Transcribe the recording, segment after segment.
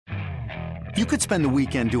You could spend the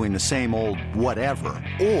weekend doing the same old whatever,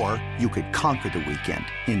 or you could conquer the weekend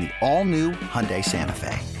in the all-new Hyundai Santa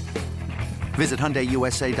Fe. Visit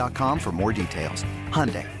HyundaiUSA.com for more details.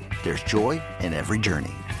 Hyundai, there's joy in every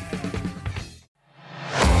journey.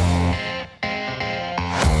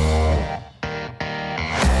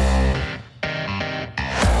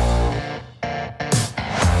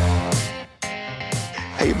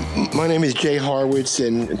 Hey, my name is Jay Horwitz,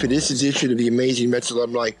 and for this edition of the Amazing Mets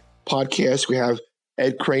Alumni Podcast, we have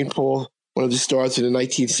Ed Kranepool, one of the stars of the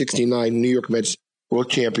 1969 New York Mets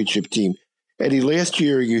World Championship team. Eddie, last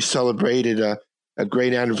year you celebrated a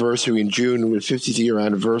great anniversary in June, with the 50th year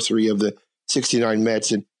anniversary of the 69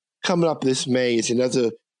 Mets. And coming up this May is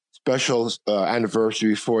another special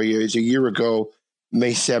anniversary for you. It's a year ago,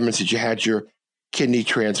 May 7th, that you had your kidney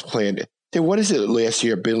transplant. So what has it last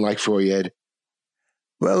year been like for you, Ed?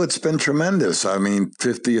 Well, it's been tremendous. I mean,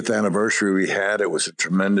 50th anniversary we had. It was a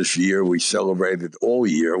tremendous year. We celebrated all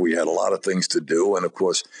year. We had a lot of things to do. And, of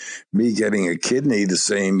course, me getting a kidney the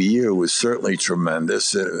same year was certainly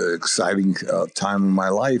tremendous, exciting time in my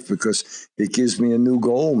life, because it gives me a new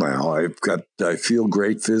goal now. I feel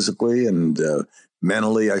great physically, and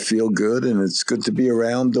mentally I feel good, and it's good to be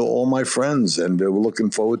around all my friends, and we're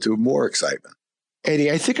looking forward to more excitement.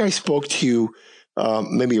 Eddie, I think I spoke to you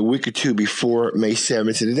maybe a week or two before May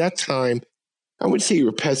 7th. And at that time, I wouldn't say you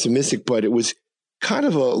were pessimistic, but it was kind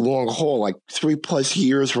of a long haul, like 3+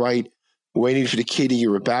 years, right? Waiting for the kidney.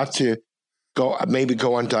 You're about to go on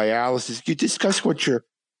dialysis. You discuss what your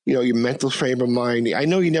mental frame of mind. I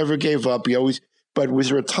know you never gave up. But was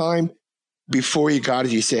there a time before you got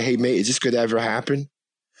it, you say, hey, mate, is this going to ever happen?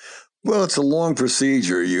 Well, it's a long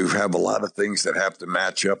procedure. You have a lot of things that have to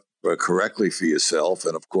match up correctly for yourself.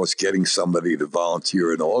 And of course, getting somebody to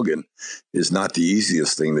volunteer an organ is not the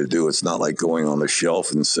easiest thing to do. It's not like going on the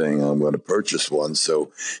shelf and saying, I'm going to purchase one.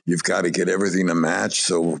 So you've got to get everything to match.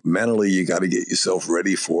 So mentally, you got to get yourself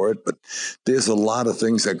ready for it. But there's a lot of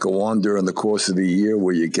things that go on during the course of the year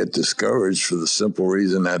where you get discouraged for the simple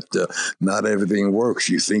reason that not everything works.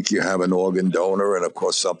 You think you have an organ donor, and of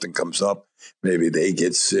course, something comes up. Maybe they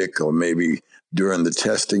get sick, or maybe during the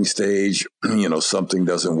testing stage, something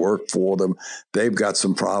doesn't work for them. They've got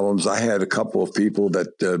some problems. I had a couple of people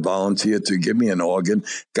that volunteered to give me an organ,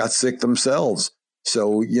 got sick themselves.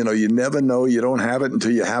 So, you never know. You don't have it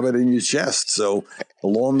until you have it in your chest. So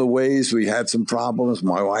along the ways, we had some problems.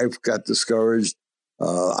 My wife got discouraged.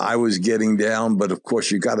 I was getting down, but of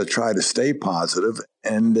course, you got to try to stay positive.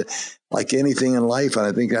 And like anything in life, and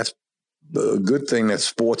I think that's the good thing that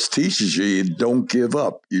sports teaches you, you don't give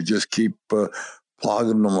up. You just keep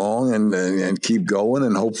plodding along and keep going,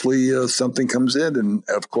 and hopefully something comes in. And,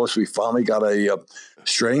 of course, we finally got a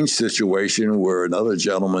strange situation where another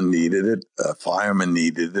gentleman needed it, a fireman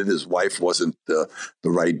needed it. His wife wasn't the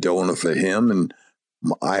right donor for him, and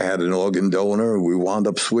I had an organ donor. We wound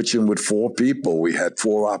up switching with 4 people. We had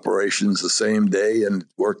 4 operations the same day, and it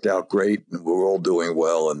worked out great. And we're all doing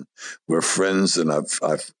well, and we're friends. And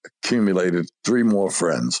I've accumulated 3 more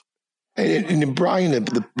friends. And Brian,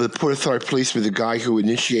 the Port Authority policeman, the guy who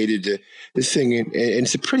initiated this thing, and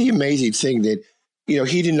it's a pretty amazing thing that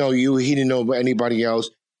he didn't know you, he didn't know anybody else.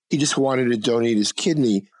 He just wanted to donate his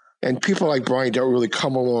kidney. And people like Brian don't really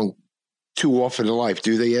come along too often in life,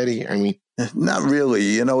 do they, Eddie? I mean. Not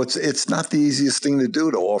really. It's not the easiest thing to do,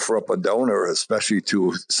 to offer up a donor, especially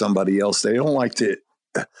to somebody else. They don't like to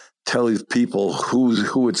tell people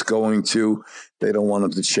who it's going to. They don't want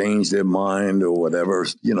them to change their mind or whatever,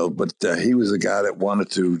 but he was a guy that wanted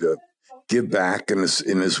to give back in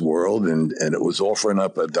this world, and it was offering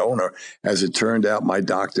up a donor. As it turned out, my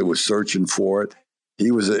doctor was searching for it. He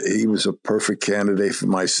was a perfect candidate for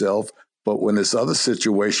myself. But when this other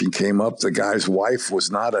situation came up, the guy's wife was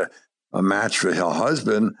not a match for her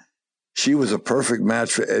husband. She was a perfect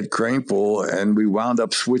match for Ed Kranepool, and we wound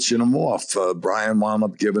up switching them off. Brian wound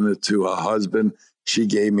up giving it to her husband. She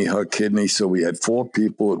gave me her kidney. So we had 4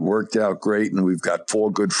 people. It worked out great, and we've got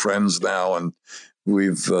 4 good friends now, and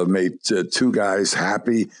we've made 2 guys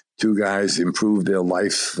happy. 2 guys improved their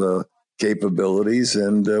life capabilities,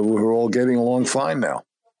 and we're all getting along fine now.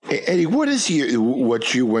 Hey, Eddie,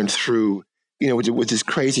 what you went through with this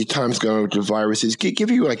crazy times going on with the viruses,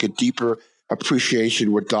 give you like a deeper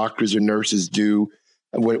appreciation what doctors or nurses do,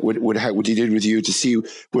 and what they did with you, to see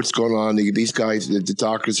what's going on. These guys, the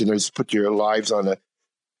doctors and nurses, put their lives on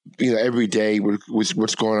every day with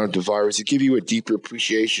what's going on with the virus. It give you a deeper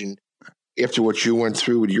appreciation after what you went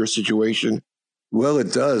through with your situation. Well,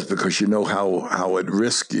 it does, because you know how at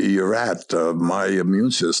risk you're at. My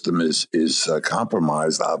immune system is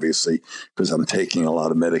compromised, obviously, because I'm taking a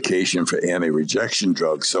lot of medication for anti-rejection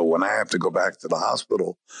drugs. So when I have to go back to the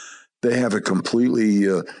hospital, they have it completely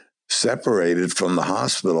separated from the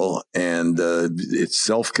hospital, and it's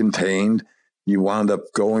self-contained. You wound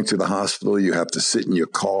up going to the hospital. You have to sit in your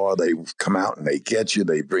car. They come out and they get you.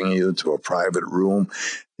 They bring you into a private room.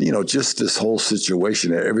 Just this whole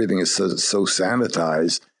situation, everything is so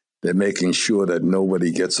sanitized. They're making sure that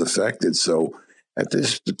nobody gets affected. So at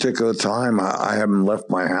this particular time, I haven't left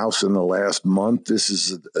my house in the last month. This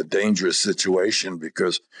is a dangerous situation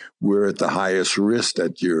because we're at the highest risk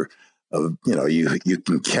that you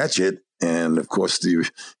can catch it. And of course,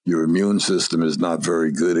 your immune system is not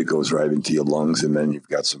very good. It goes right into your lungs, and then you've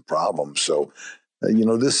got some problems. So,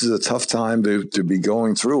 this is a tough time to be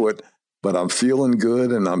going through it. But I'm feeling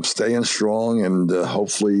good, and I'm staying strong, and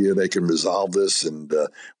hopefully they can resolve this, and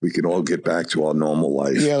we can all get back to our normal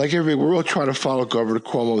life. Yeah, like we're all trying to follow Governor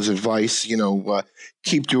Cuomo's advice.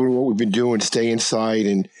 Keep doing what we've been doing, stay inside,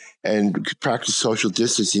 and practice social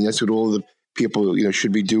distancing. That's what all the people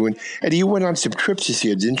should be doing. And you went on some trips this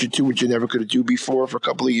year, didn't you? Do what you never could do before for a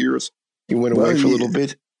couple of years. You went away for a little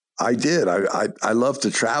bit. I did. I love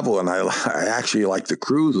to travel, and I actually like to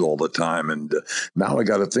cruise all the time. And now I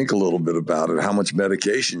got to think a little bit about it. How much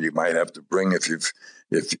medication you might have to bring if you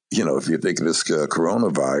think of this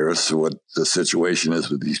coronavirus, what the situation is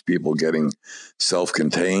with these people getting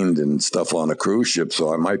self-contained and stuff on a cruise ship.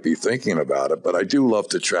 So I might be thinking about it. But I do love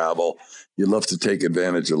to travel. You love to take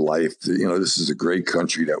advantage of life. This is a great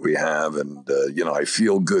country that we have, and I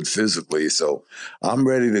feel good physically, so I'm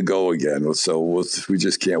ready to go again. So we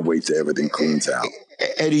just can't wait till everything cleans out.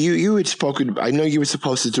 Eddie, you had spoken. I know you were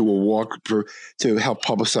supposed to do a walk to help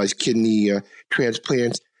publicize kidney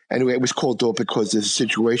transplants, and it was called off because of the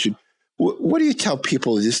situation. What do you tell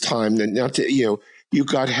people at this time that now you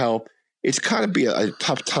got help? It's kind of be a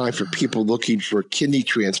tough time for people looking for kidney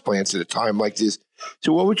transplants at a time like this.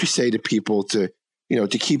 So what would you say to people to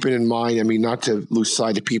keep it in mind? I mean, not to lose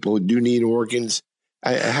sight of people who do need organs.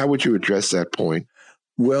 How would you address that point?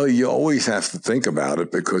 Well, you always have to think about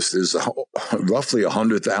it because there's roughly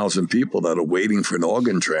 100,000 people that are waiting for an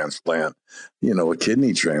organ transplant, a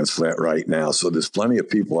kidney transplant right now. So there's plenty of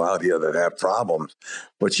people out here that have problems.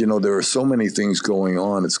 But, there are so many things going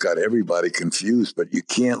on. It's got everybody confused, but you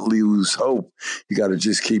can't lose hope. You got to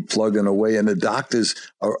just keep plugging away. And the doctors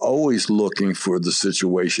are always looking for the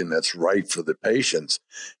situation that's right for the patients.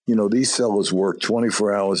 These fellows work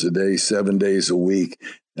 24 hours a day, 7 days a week.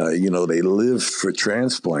 They live for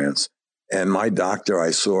transplants. And my doctor,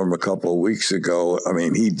 I saw him a couple of weeks ago. I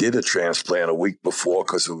mean, he did a transplant a week before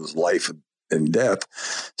because it was life and death.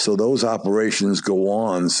 So those operations go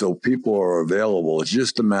on. So people are available. It's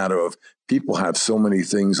just a matter of people have so many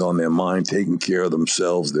things on their mind, taking care of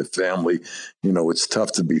themselves, their family. It's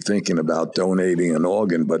tough to be thinking about donating an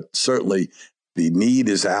organ, but certainly the need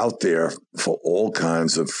is out there for all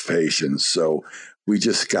kinds of patients. So we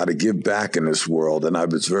just got to give back in this world. And I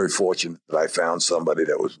was very fortunate that I found somebody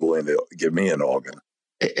that was willing to give me an organ.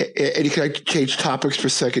 Eddie, can I change topics for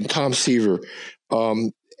a second? Tom Seaver.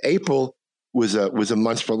 April was a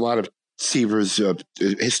month for a lot of Seaver's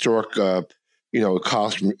historic,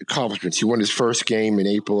 accomplishments. He won his first game in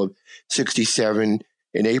April of '67.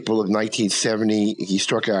 In April of 1970, he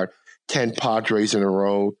struck out 10 Padres in a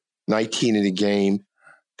row, 19 in a game.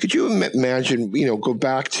 Could you imagine, go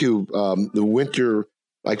back to the winter,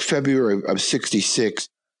 like February of '66,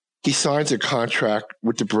 he signs a contract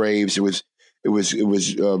with the Braves. He was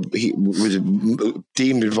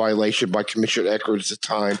deemed in violation by Commissioner Eckert at the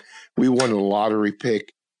time. We won a lottery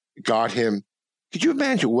pick, got him. Could you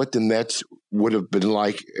imagine what the Mets would have been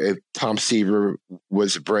like if Tom Seaver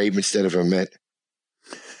was a Brave instead of a Met?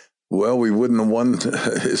 Well, we wouldn't have won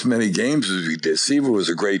as many games as we did. Seaver was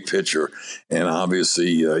a great pitcher, and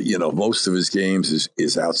obviously, most of his games,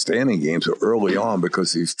 his outstanding games, are early on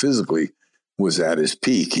because he physically was at his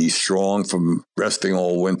peak. He's strong from resting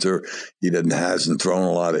all winter. He hasn't thrown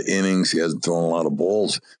a lot of innings. He hasn't thrown a lot of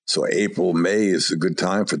balls. So April, May is a good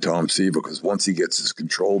time for Tom Seaver because once he gets his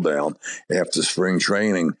control down after spring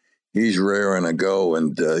training, he's raring to go.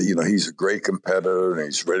 And, he's a great competitor and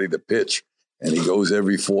he's ready to pitch. And he goes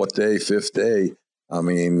every fourth day, fifth day. I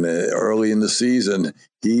mean, early in the season,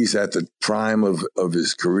 he's at the prime of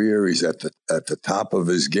his career. He's at the top of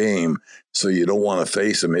his game. So you don't want to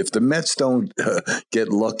face him. If the Mets don't get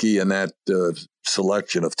lucky in that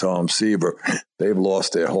selection of Tom Seaver, they've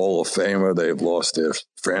lost their Hall of Famer. They've lost their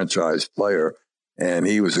franchise player. And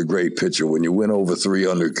he was a great pitcher. When you win over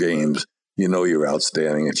 300 games, you're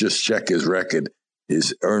outstanding. And just check his record.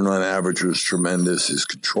 His earned run average was tremendous. His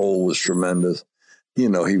control was tremendous. He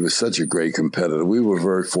was such a great competitor. We were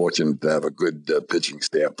very fortunate to have a good pitching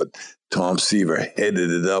staff, but Tom Seaver headed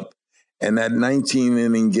it up. And that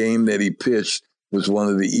 19-inning game that he pitched, was one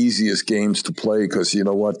of the easiest games to play because you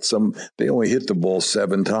know what? They only hit the ball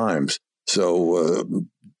 7 times. So,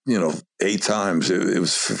 8 times. It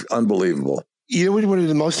was unbelievable. You know, one of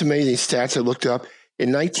the most amazing stats I looked up, in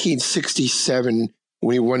 1967,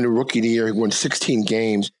 when he won the Rookie of the Year, he won 16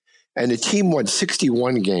 games, and the team won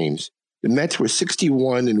 61 games. The Mets were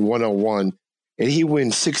 61 and 101, and he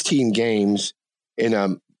wins 16 games in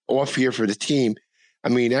an off year for the team. I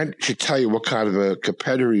mean, that should tell you what kind of a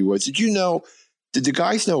competitor he was. Did the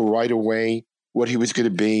guys know right away what he was going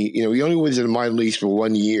to be? You know, he only was in the minor leagues for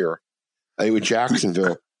 1 year with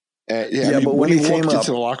Jacksonville. But when he came walked up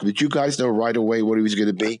into the locker room, did you guys know right away what he was going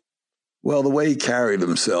to be? Well, the way he carried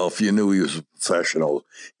himself, you knew he was a professional.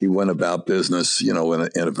 He went about business, in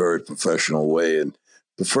a very professional way. And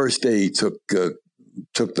the first day he took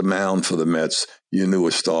the mound for the Mets, you knew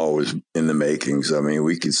a star was in the makings. I mean,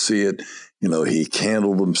 we could see it. He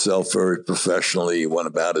handled himself very professionally. He went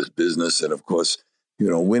about his business. And, of course,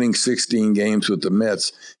 winning 16 games with the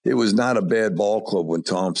Mets, it was not a bad ball club when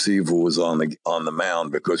Tom Seaver was on the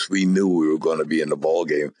mound because we knew we were going to be in the ball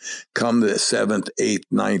game. Come the 7th, 8th,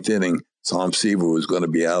 9th inning, Tom Seaver was going to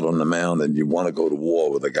be out on the mound, and you want to go to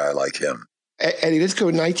war with a guy like him. Eddie, let's go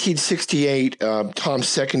 1968, Tom's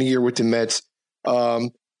second year with the Mets.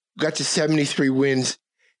 Got to 73 wins.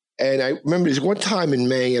 And I remember there's one time in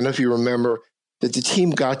May, I don't know if you remember, that the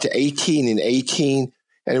team got to 18 and 18.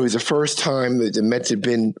 And it was the first time that the Mets had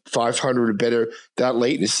been 500 or better that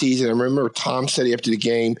late in the season. I remember Tom said after the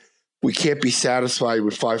game, we can't be satisfied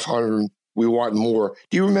with 500. We want more.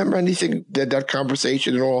 Do you remember anything, that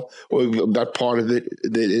conversation at all, or that part of it,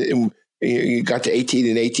 that you got to 18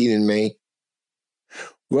 and 18 in May?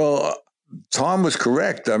 Well, Tom was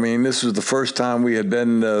correct. I mean, this was the first time we had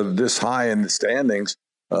been this high in the standings,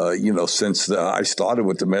 since I started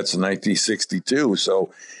with the Mets in 1962.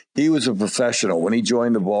 So he was a professional. When he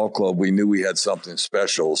joined the ball club, we knew we had something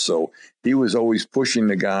special. So he was always pushing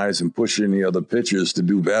the guys and pushing the other pitchers to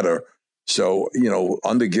do better. So,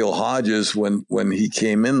 under Gil Hodges, when he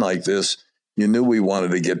came in like this, you knew we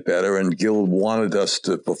wanted to get better, and Gil wanted us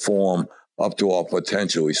to perform up to our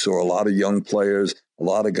potential. We saw a lot of young players. A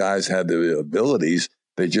lot of guys had the abilities.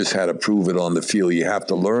 They just had to prove it on the field. You have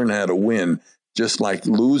to learn how to win. Just like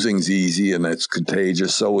losing's easy and it's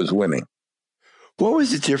contagious, so is winning. What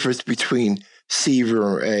was the difference between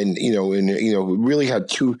Seaver and, we really had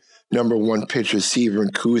two number one pitchers, Seaver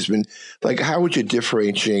and Koosman? Like, how would you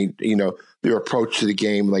differentiate, their approach to the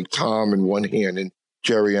game, like Tom on one hand and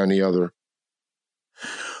Jerry on the other?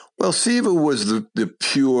 Well, Seaver was the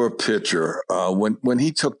pure pitcher. When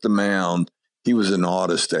he took the mound, he was an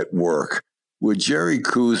artist at work. Where Jerry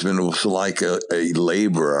Koosman was like a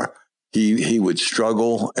laborer. He would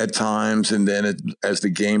struggle at times, and then as the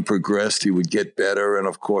game progressed, he would get better. And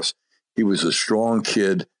of course, he was a strong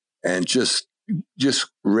kid and just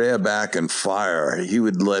rear back and fire. He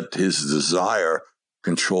would let his desire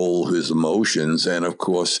control his emotions, and of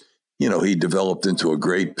course, he developed into a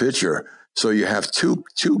great pitcher. So you have two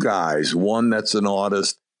guys, one that's an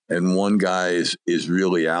artist, and one guy is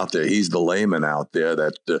really out there. He's the layman out there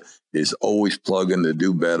that is always plugging to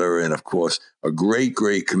do better. And, of course, a great,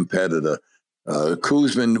 great competitor.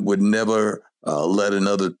 Koosman would never let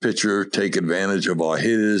another pitcher take advantage of our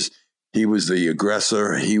hitters. He was the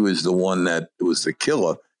aggressor. He was the one that was the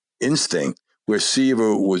killer instinct, where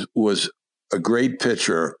Seaver was a great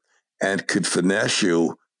pitcher and could finesse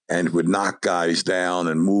you and would knock guys down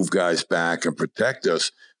and move guys back and protect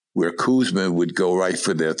us, where Koosman would go right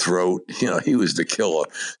for their throat. He was the killer.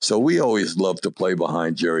 So we always loved to play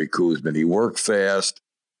behind Jerry Koosman. He worked fast.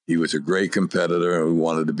 He was a great competitor, and we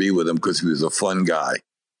wanted to be with him because he was a fun guy.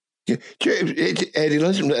 Yeah. Eddie,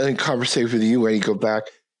 let's conversate with you, Eddie, go back.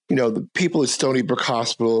 The people at Stony Brook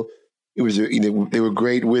Hospital, it was, they were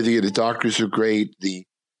great with you. The doctors were great.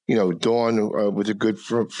 Dawn was a good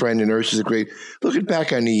friend, and nurses are great. Looking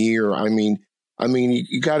back on the year, I mean,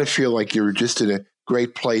 you got to feel like you were just in a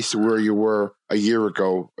great place where you were a year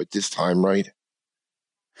ago at this time, right?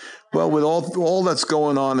 Well, with all that's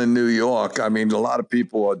going on in New York, I mean, a lot of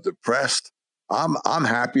people are depressed. I'm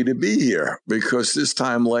happy to be here because this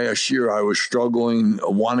time last year I was struggling,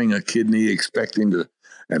 wanting a kidney, expecting to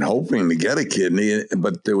and hoping to get a kidney,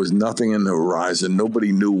 but there was nothing in the horizon.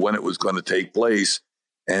 Nobody knew when it was going to take place.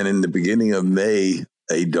 And in the beginning of May,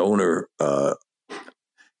 a donor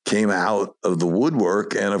came out of the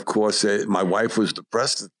woodwork. And of course, my wife was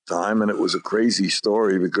depressed at the time, and it was a crazy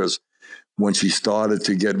story because when she started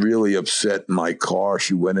to get really upset in my car,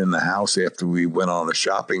 she went in the house after we went on a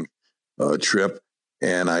shopping trip.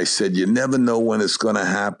 And I said, you never know when it's going to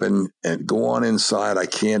happen, and go on inside. I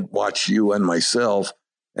can't watch you and myself.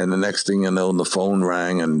 And the next thing you know, the phone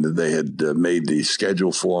rang and they had made the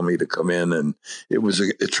schedule for me to come in. And it was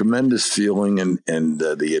a tremendous feeling and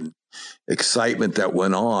the excitement that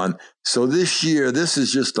went on. So this year, this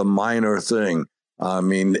is just a minor thing. I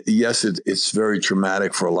mean, yes, it's very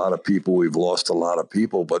traumatic for a lot of people. We've lost a lot of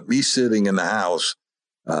people. But me sitting in the house,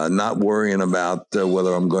 not worrying about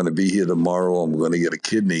whether I'm going to be here tomorrow or I'm going to get a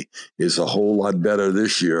kidney is a whole lot better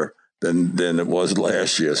this year than it was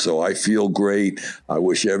last year. So I feel great. I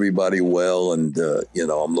wish everybody well. And,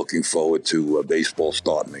 I'm looking forward to baseball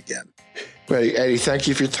starting again. Well, Eddie, thank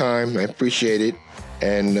you for your time. I appreciate it.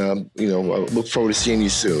 And, I look forward to seeing you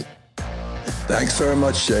soon. Thanks very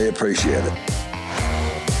much, Jay. Appreciate it.